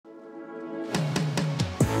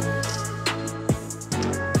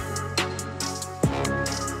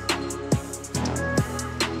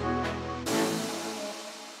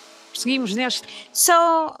seguimos neste.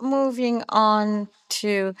 So, moving on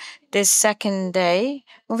to this second day,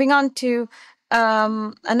 moving on to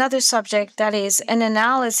another subject, that is an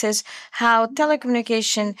analysis how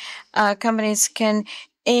telecommunication companies can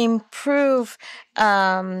improve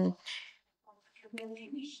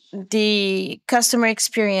the customer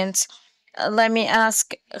experience. Let me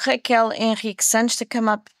ask Raquel Henrique Santos to come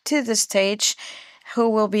up to the stage, who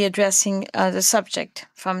will be addressing the subject.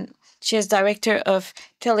 She is Director of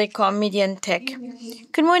Telecom, Media and Tech.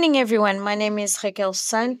 Good morning, everyone. My name is Raquel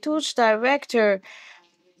Santos, Director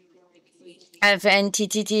of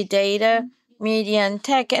NTTT Data, Media and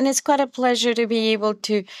Tech, and it's quite a pleasure to be able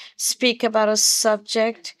to speak about a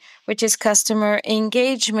subject which is customer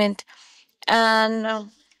engagement. And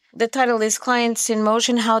the title is Clients in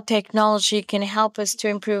Motion, How Technology Can Help Us to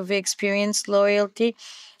Improve Experience, Loyalty,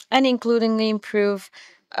 and including improve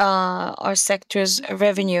our sector's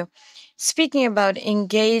revenue. Speaking about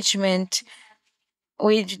engagement,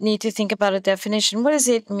 we need to think about a definition. What does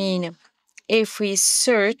it mean? If we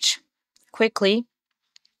search quickly,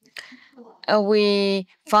 we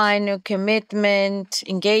find a commitment,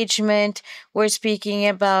 engagement. We're speaking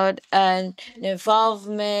about an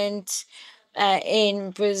involvement.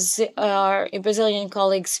 In Brazil, our Brazilian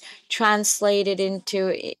colleagues translated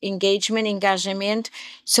into engagement.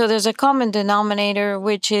 So there's a common denominator,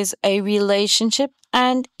 which is a relationship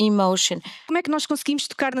and emotion. Como é que nós conseguimos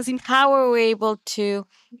tocar nas How are we able to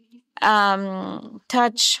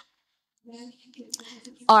touch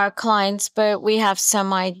our clients? But we have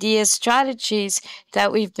some ideas, strategies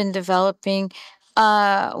that we've been developing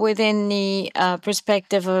within the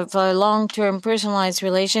perspective of a long-term personalized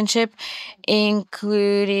relationship,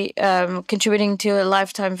 including contributing to a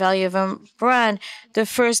lifetime value of a brand. The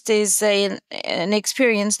first is an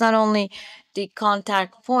experience, not only the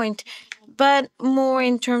contact point, but more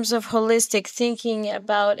in terms of holistic thinking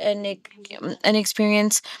about an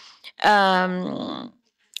experience,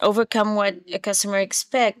 overcome what a customer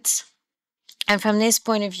expects. And from this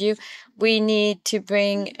point of view, we need to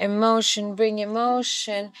bring emotion. Bring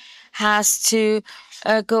emotion has to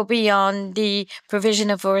go beyond the provision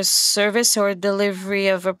of a service or delivery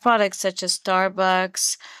of a product, such as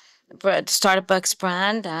Starbucks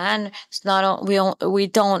brand. And it's not we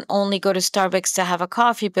don't only go to Starbucks to have a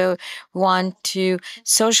coffee, but we want to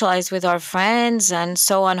socialize with our friends and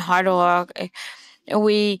so on. Hard work.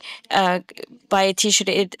 We buy a T-shirt.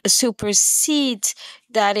 It supersedes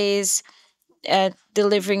that is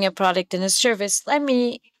delivering a product and a service. Let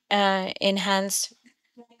me enhance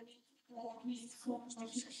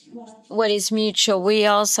what is mutual. We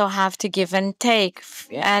also have to give and take,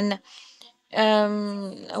 and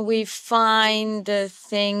we find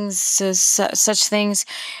things, such things,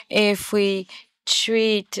 if we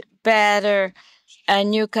treat better a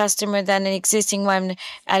new customer than an existing one.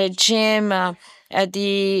 At a gym,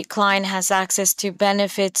 the client has access to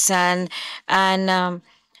benefits and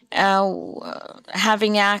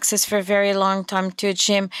having access for a very long time to a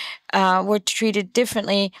gym, we're treated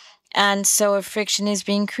differently, and so a friction is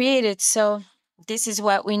being created. So this is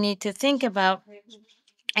what we need to think about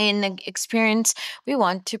in the experience we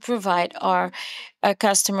want to provide our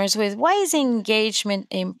customers with. Why is engagement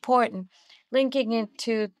important? Linking it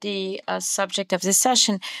to the subject of this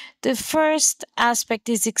session, the first aspect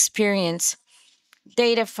is experience.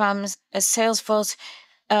 Data from Salesforce.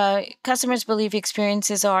 Customers believe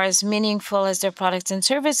experiences are as meaningful as their products and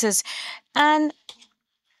services. And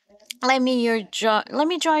let me draw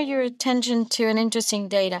your attention to an interesting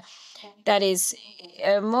data. That is,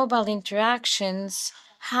 mobile interactions.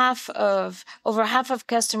 Over half of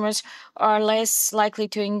customers are less likely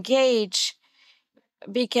to engage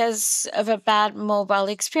because of a bad mobile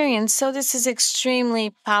experience. So this is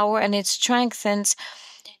extremely powerful, and it strengthens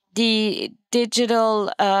the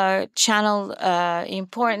digital channel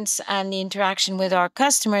importance and the interaction with our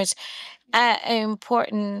customers. An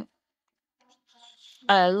important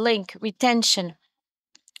link, retention.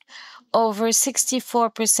 Over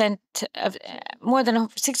 64% of more than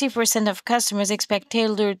 60% of customers expect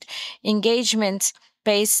tailored engagements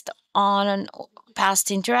based on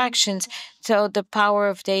past interactions. So the power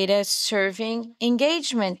of data serving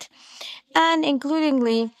engagement, and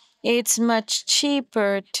includingly, it's much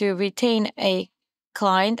cheaper to retain a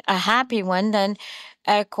client, a happy one, than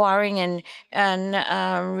acquiring and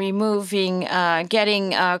removing,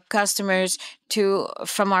 getting customers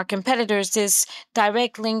from our competitors. This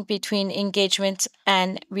direct link between engagement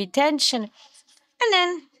and retention, and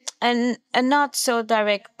then a not so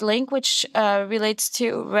direct link, which relates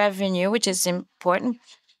to revenue, which is important.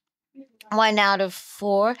 1 out of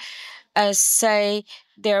 4 say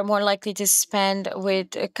they're more likely to spend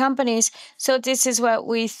with companies. So this is what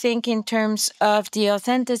we think in terms of the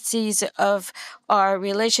authenticities of our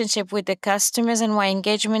relationship with the customers and why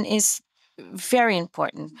engagement is very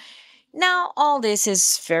important. Now, all this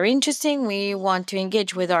is very interesting. We want to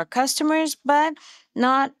engage with our customers, but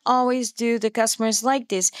not always do the customers like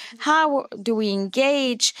this. How do we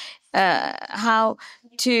engage? How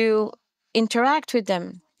to interact with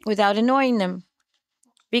them without annoying them?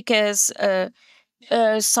 Because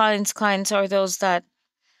silence clients are those that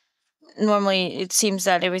normally it seems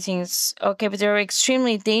that everything's okay, but they're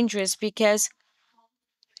extremely dangerous because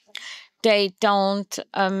they don't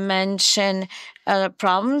mention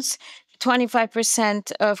problems.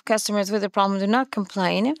 25% of customers with a problem do not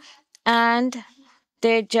complain, and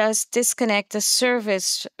they just disconnect the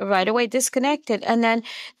service right away, disconnected, and then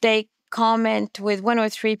they comment with one or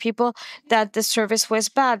three people that the service was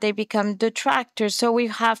bad. They become detractors. So we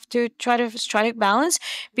have to try to strike a balance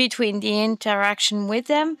between the interaction with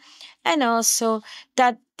them and also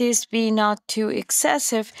that this be not too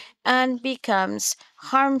excessive and becomes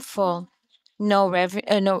harmful. No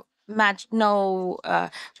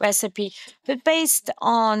recipe, but based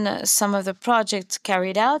on some of the projects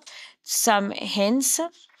carried out, some hints,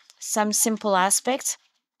 some simple aspects.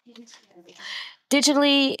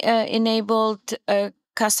 Digitally enabled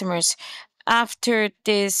customers. After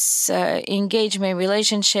this engagement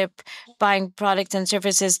relationship, buying products and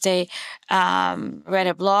services, they read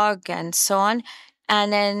a blog and so on.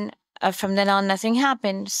 And then from then on, nothing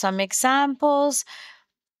happened. Some examples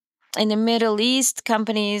in the Middle East,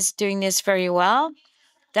 companies doing this very well.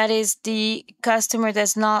 That is, the customer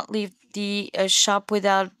does not leave the shop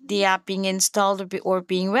without the app being installed or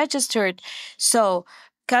being registered. So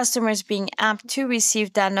customers being apt to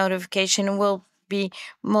receive that notification will be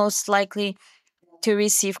most likely to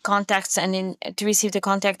receive contacts and to receive the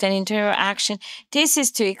contact and interaction. This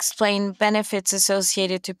is to explain benefits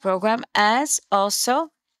associated to program as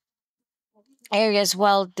also areas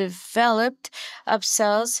well developed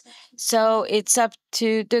upsells. So it's up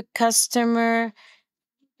to the customer.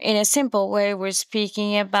 In a simple way, we're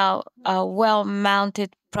speaking about well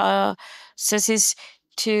mounted processes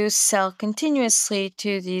to sell continuously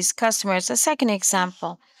to these customers. A second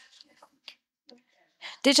example,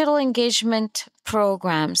 digital engagement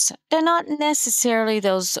programs. They're not necessarily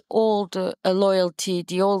those old the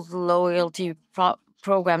old loyalty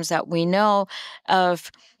programs that we know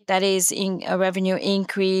of. That is in a revenue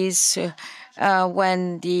increase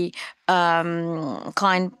when the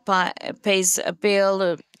client pays a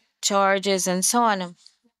bill, charges, and so on.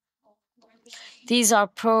 These are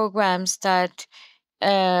programs that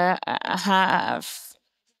have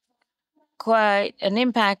quite an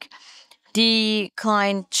impact. The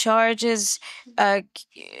client charges,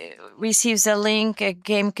 receives a link. A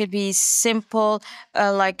game could be simple,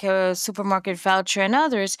 like a supermarket voucher and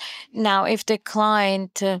others. Now, if the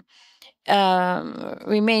client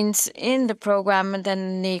remains in the program,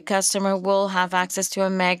 then the customer will have access to a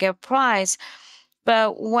mega prize.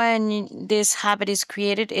 But when this habit is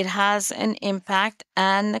created, it has an impact,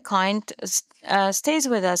 and the client stays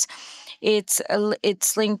with us. It's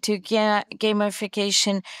linked to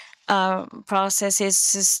gamification processes,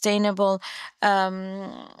 sustainable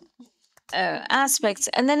aspects,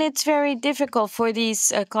 and then it's very difficult for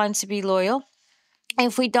these clients to be loyal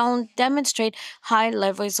if we don't demonstrate high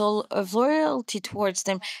levels of loyalty towards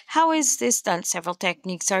them. How is this done? Several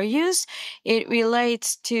techniques are used. It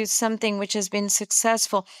relates to something which has been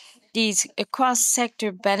successful, these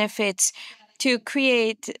cross-sector benefits, to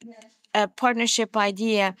create a partnership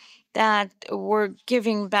idea that we're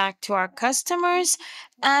giving back to our customers.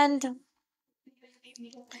 And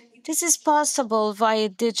this is possible via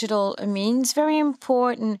digital means. Very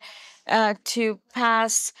important to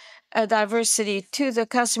pass a diversity to the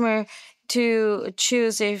customer to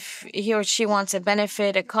choose if he or she wants a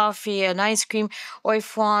benefit, a coffee, an ice cream, or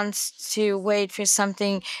if wants to wait for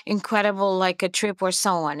something incredible like a trip or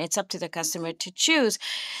so on. It's up to the customer to choose.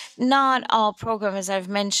 Not all programs, as I've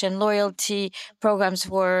mentioned, loyalty programs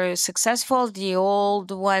were successful. The old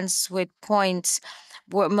ones with points,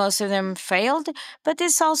 most of them failed. But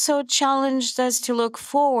this also challenged us to look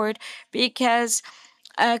forward because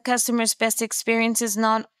a customer's best experience is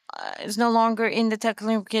no longer in the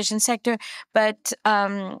telecommunication sector, but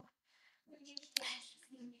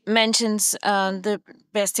mentions the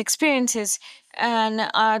best experiences.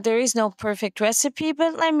 And there is no perfect recipe,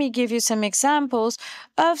 but let me give you some examples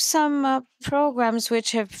of some programs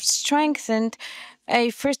which have strengthened. A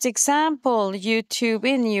first example, YouTube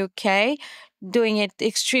in UK doing it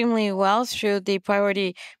extremely well through the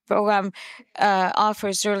priority program.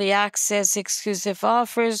 Offers early access, exclusive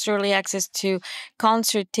offers, early access to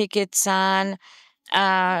concert tickets, and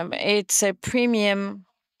it's a premium.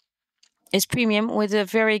 Is premium with a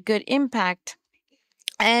very good impact.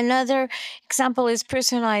 Another example is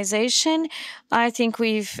personalization. I think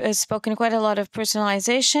we've spoken quite a lot of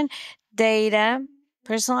personalization, data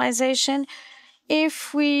personalization.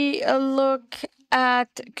 If we look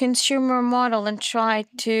at consumer model and try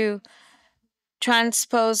to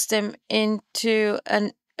transpose them into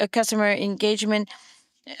a customer engagement,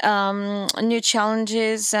 new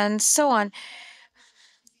challenges, and so on.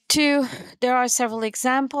 There are several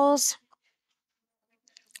examples.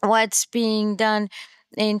 What's being done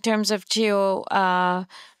in terms of geo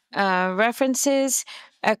references,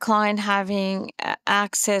 a client having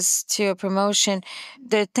access to a promotion.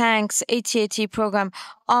 The Tanks ATAT program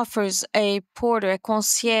offers a porter, a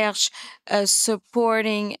concierge,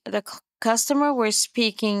 supporting the customer. We're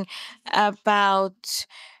speaking about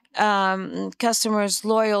customers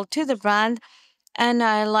loyal to the brand. And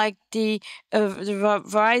I like the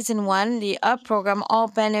Verizon one, the UP program. All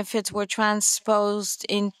benefits were transposed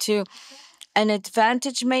into an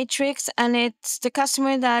advantage matrix, and it's the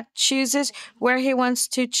customer that chooses where he wants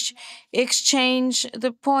to exchange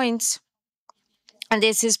the points. And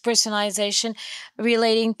this is personalization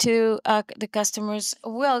relating to the customer's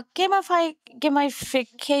will.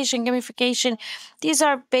 Gamification. These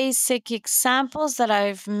are basic examples that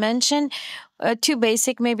I've mentioned. Too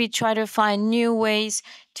basic. Maybe try to find new ways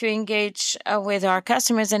to engage with our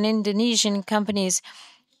customers. And Indonesian companies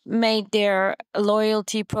made their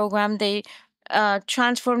loyalty program. They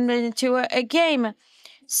transformed it into a game.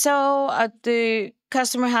 So the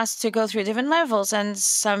customer has to go through different levels, and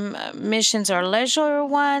some missions are leisure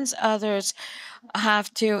ones, others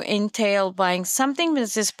have to entail buying something.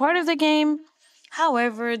 This is part of the game.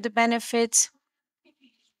 However, the benefits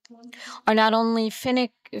are not only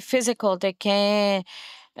physical, they can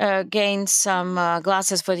gain some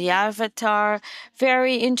glasses for the avatar.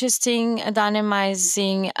 Very interesting,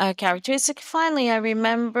 dynamizing characteristic. Finally, I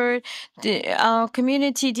remember the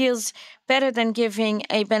community deals better than giving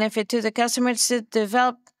a benefit to the customer to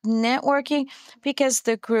develop networking, because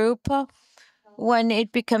the group when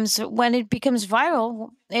it becomes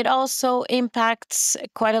viral, it also impacts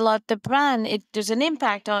quite a lot the brand. There's an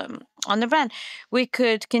impact on the brand. We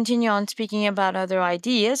could continue on speaking about other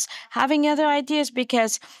ideas, having other ideas,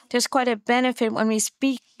 because there's quite a benefit when we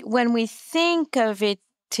think of it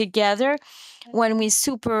together, when we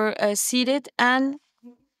supersede it. And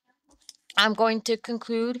I'm going to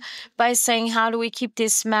conclude by saying, how do we keep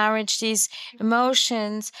this marriage, these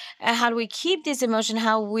emotions? How do we keep this emotion?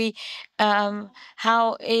 How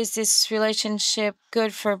is this relationship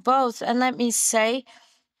good for both? And let me say,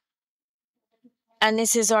 and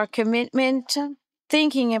this is our commitment,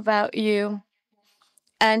 thinking about you,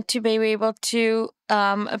 and to be able to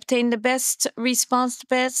obtain the best response, the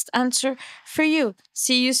best answer for you.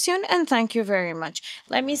 See you soon, and thank you very much.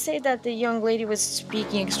 Let me say that the young lady was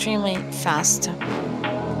speaking extremely fast.